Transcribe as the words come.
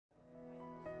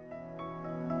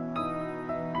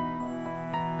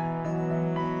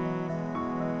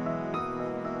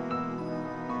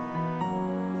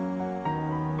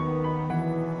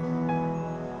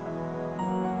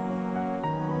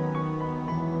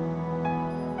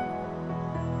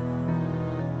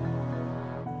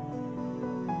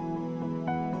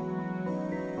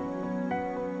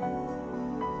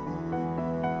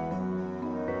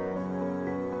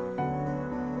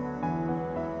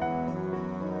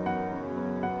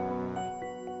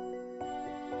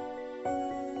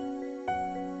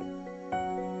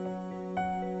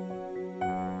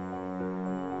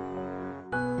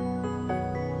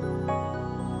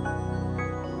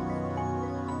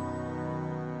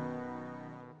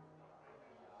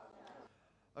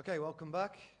Okay, welcome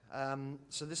back.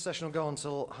 So this session will go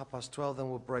until 12:30, then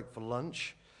we'll break for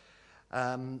lunch.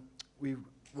 We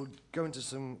will go into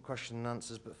some question and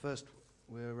answers, but first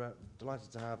we're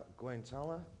delighted to have Gawain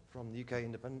Towler from the UK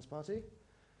Indepence Party.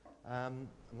 I'm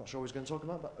not sure what he's going to talk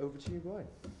about, but over to you, Gawain.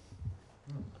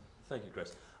 Thank you,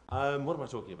 Chris. What am I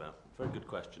talking about? Very good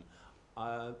question.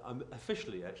 I'm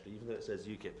officially, actually, even though it says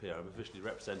UKIP here, I'm officially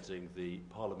representing the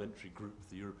parliamentary group,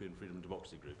 the European Freedom and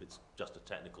Democracy Group. It's just a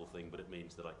technical thing, but it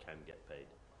means that I can get paid.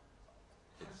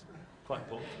 It's quite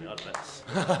important to me, I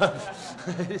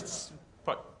don't know. It's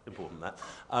quite important, that.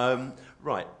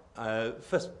 Right.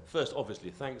 First, obviously,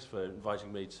 thanks for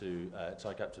inviting me to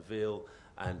TICAP, to Veal,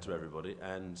 and to everybody.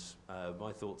 And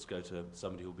my thoughts go to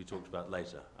somebody who will be talked about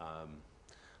later,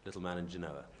 little man in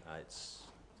Genoa.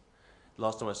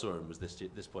 Last time I saw him was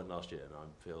this point last year, and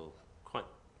I feel quite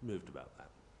moved about that.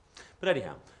 But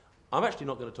anyhow, I'm actually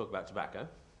not going to talk about tobacco.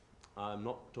 I'm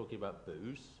not talking about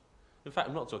booze. In fact,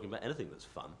 I'm not talking about anything that's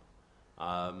fun.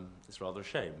 It's rather a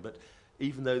shame. But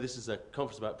even though this is a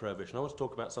conference about prohibition, I want to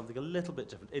talk about something a little bit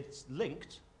different. It's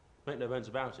linked, make no bones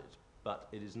about it, but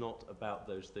it is not about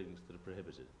those things that are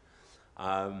prohibited.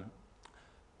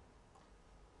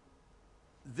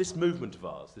 This movement of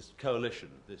ours, this coalition,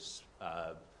 this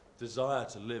desire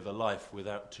to live a life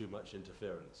without too much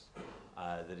interference,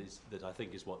 that I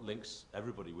think is what links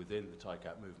everybody within the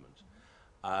TICAP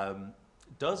movement,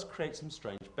 does create some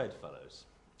strange bedfellows.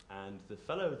 And the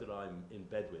fellow that I'm in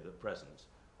bed with at present,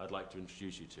 I'd like to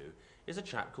introduce you to, is a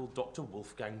chap called Dr.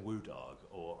 Wolfgang Wodarg,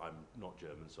 or I'm not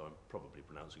German, so I'm probably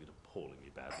pronouncing it appallingly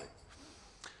badly.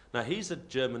 Now, he's a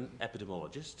German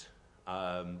epidemiologist,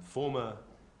 former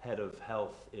head of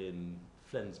health in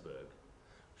Flensburg,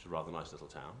 which is a rather nice little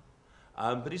town.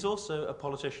 But he's also a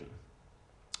politician.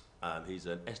 He's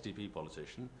an SDP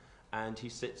politician, and he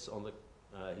sits on the...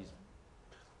 he's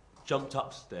jumped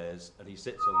upstairs, and he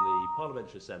sits on the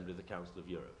Parliamentary Assembly of the Council of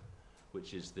Europe,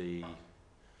 which is the...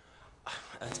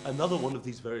 another one of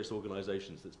these various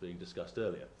organisations that's being discussed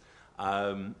earlier.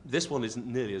 This one isn't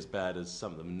nearly as bad as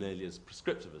some of them, nearly as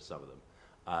prescriptive as some of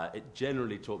them. It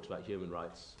generally talks about human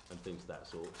rights and things of that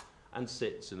sort, and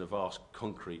sits in a vast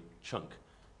concrete chunk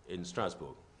in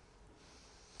Strasbourg.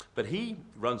 But he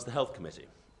runs the Health Committee,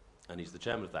 and he's the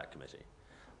chairman of that committee.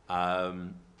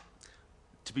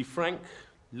 To be frank,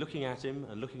 looking at him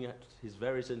and looking at his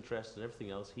various interests and everything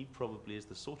else, he probably is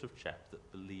the sort of chap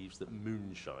that believes that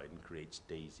moonshine creates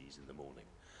daisies in the morning.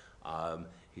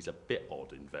 He's a bit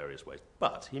odd in various ways,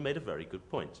 but he made a very good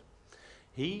point.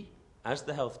 He, as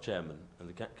the health chairman and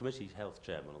the committee's health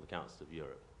chairman on the Council of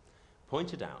Europe,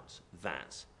 pointed out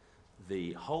that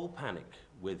the whole panic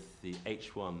with the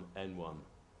H1N1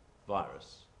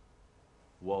 virus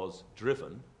was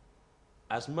driven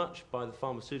as much by the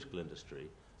pharmaceutical industry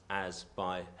as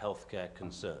by healthcare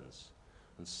concerns.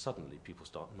 And suddenly people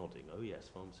start nodding, oh yes,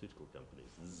 pharmaceutical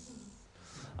companies.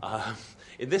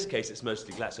 In this case, it's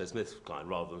mostly GlaxoSmithKline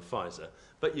rather than Pfizer,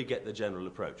 but you get the general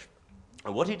approach.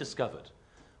 And what he discovered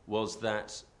was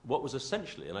that what was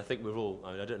essentially, and I think we've all,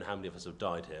 I don't know how many of us have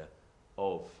died here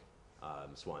of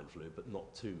swine flu, but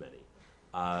not too many.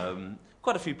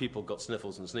 Quite a few people got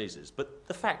sniffles and sneezes, but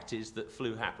the fact is that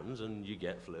flu happens and you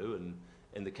get flu, and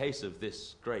in the case of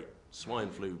this great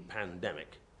swine flu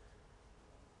pandemic,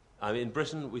 in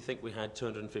Britain we think we had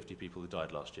 250 people who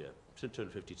died last year.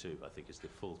 252 I think is the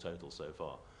full total so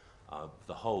far,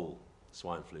 the whole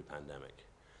swine flu pandemic.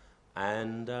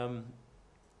 And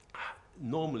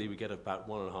normally we get about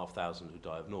 1,500 who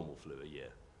die of normal flu a year.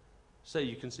 So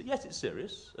you can see, yes, it's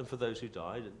serious, and for those who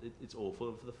died, it's awful,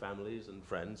 and for the families and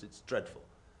friends, it's dreadful.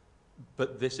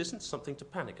 But this isn't something to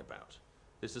panic about.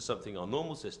 This is something our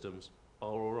normal systems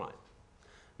are all right.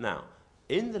 Now,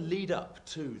 in the lead up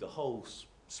to the whole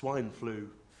swine flu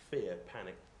fear,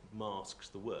 panic, masks,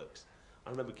 the works,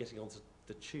 I remember getting onto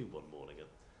the tube one morning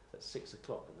at 6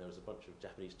 o'clock, and there was a bunch of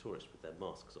Japanese tourists with their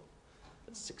masks on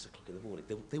at 6 o'clock in the morning.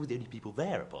 They were the only people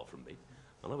there apart from me.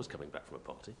 And I was coming back from a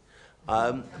party.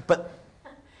 But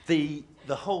the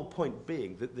whole point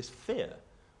being that this fear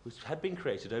had been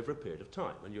created over a period of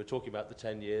time. And you were talking about the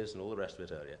 10 years and all the rest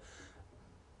of it earlier.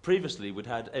 Previously, we'd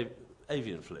had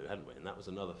avian flu, hadn't we? And that was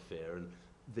another fear. And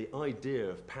the idea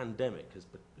of pandemic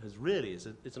has really,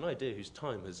 it's an idea whose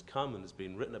time has come and has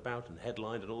been written about and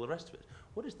headlined and all the rest of it.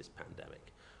 What is this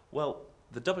pandemic? Well,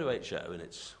 the WHO, in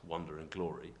its wonder and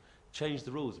glory, changed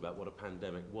the rules about what a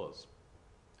pandemic was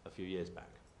a few years back.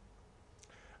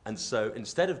 And so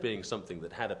instead of being something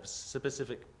that had a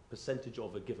specific percentage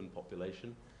of a given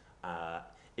population,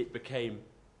 it became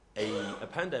a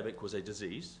pandemic was a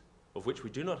disease of which we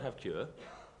do not have cure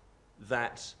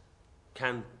that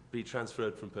can be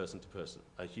transferred from person to person,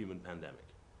 a human pandemic.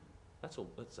 That's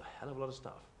a hell of a lot of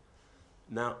stuff.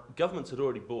 Now, governments had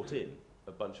already bought in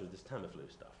a bunch of this Tamiflu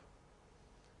stuff.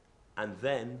 And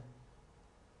then,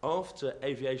 after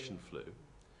aviation flu,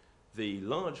 the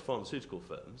large pharmaceutical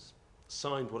firms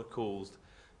signed what are called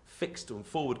fixed and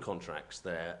forward contracts.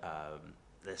 They're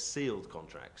sealed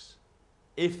contracts.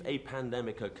 If a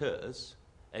pandemic occurs,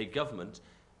 a government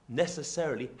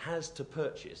necessarily has to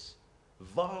purchase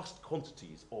vast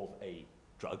quantities of a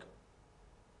drug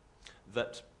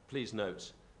that, please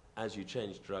note, as you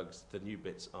change drugs, the new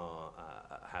bits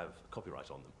have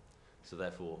copyright on them. So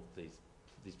therefore, these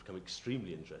become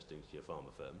extremely interesting to your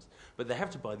pharma firms. But they have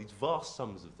to buy these vast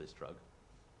sums of this drug,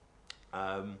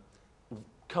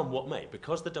 come what may.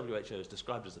 Because the WHO is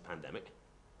described as a pandemic,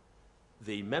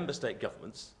 the member state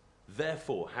governments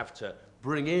therefore have to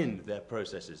bring in their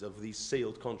processes of these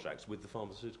sealed contracts with the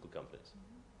pharmaceutical companies.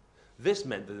 This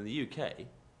meant that in the UK,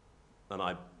 and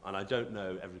I don't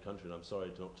know every country, and I'm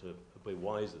sorry not to be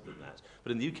wiser than that,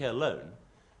 but in the UK alone,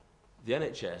 the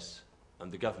NHS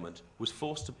and the government was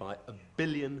forced to buy £1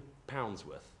 billion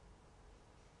worth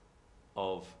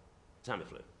of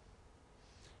Tamiflu.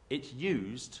 It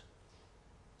used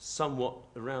somewhat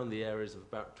around the areas of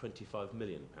about £25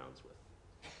 million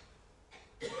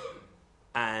worth,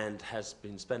 and has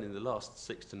been spending the last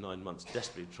 6 to 9 months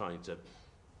desperately trying to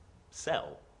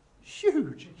sell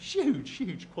huge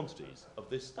quantities of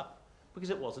this stuff,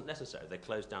 because it wasn't necessary. They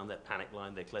closed down their panic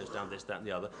line, they closed down this, that and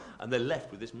the other, and they're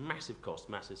left with this massive cost,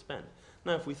 massive spend.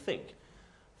 Now, if we think,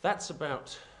 that's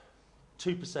about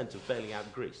 2% of bailing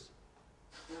out Greece.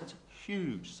 That's a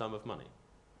huge sum of money.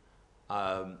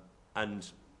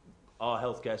 And our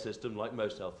healthcare system, like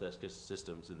most healthcare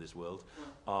systems in this world,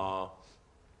 are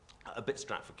a bit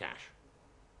strapped for cash.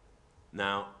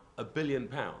 Now, £1 billion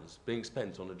being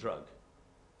spent on a drug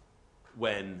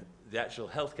when the actual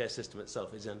healthcare system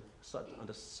itself is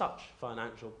under such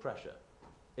financial pressure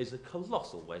is a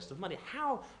colossal waste of money.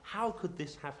 How could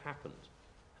this have happened?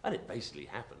 And it basically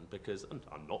happened because, and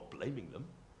I'm not blaming them,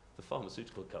 the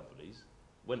pharmaceutical companies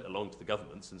went along to the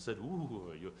governments and said,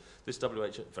 ooh, this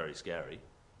WHO, very scary,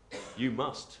 you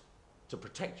must, to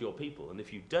protect your people, and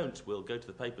if you don't, we'll go to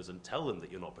the papers and tell them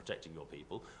that you're not protecting your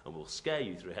people, and we'll scare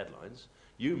you through headlines,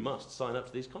 you must sign up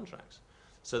to these contracts.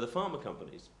 So the pharma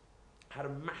companies had a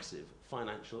massive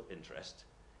financial interest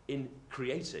in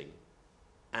creating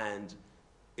and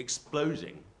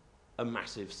exploding a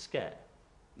massive scare.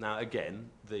 Now, again,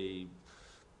 the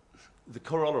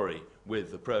corollary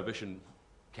with the Prohibition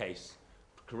case,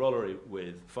 corollary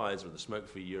with Pfizer and the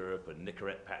Smoke-Free Europe and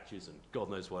Nicorette patches and God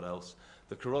knows what else,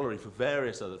 the corollary for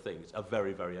various other things are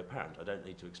very, very apparent. I don't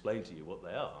need to explain to you what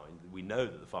they are. I mean, we know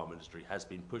that the pharma industry has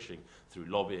been pushing through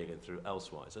lobbying and through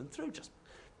elsewise, and through just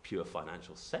pure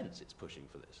financial sense it's pushing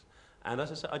for this. And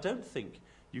as I said, I don't think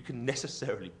you can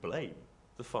necessarily blame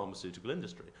the pharmaceutical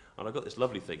industry. And I've got this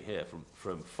lovely thing here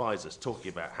from Pfizer's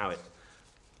talking about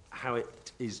how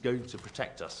it is going to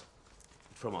protect us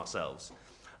from ourselves.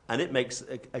 And it makes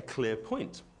a clear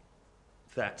point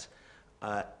that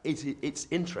its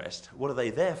interest, what are they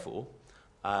there for,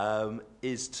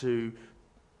 is to,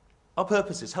 our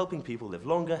purpose is helping people live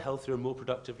longer, healthier and more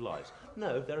productive lives.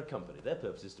 No, they're a company. Their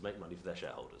purpose is to make money for their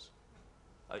shareholders.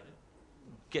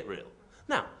 Get real.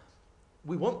 Now,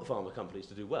 we want the pharma companies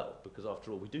to do well, because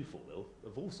after all, we do fall ill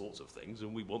of all sorts of things,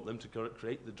 and we want them to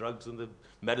create the drugs and the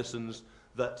medicines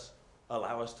that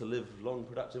allow us to live long,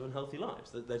 productive and healthy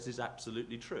lives. That is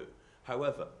absolutely true.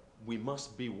 However, we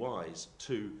must be wise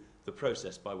to the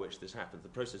process by which this happens, the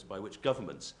process by which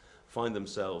governments find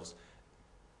themselves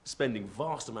spending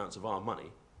vast amounts of our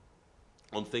money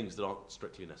on things that aren't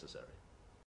strictly necessary.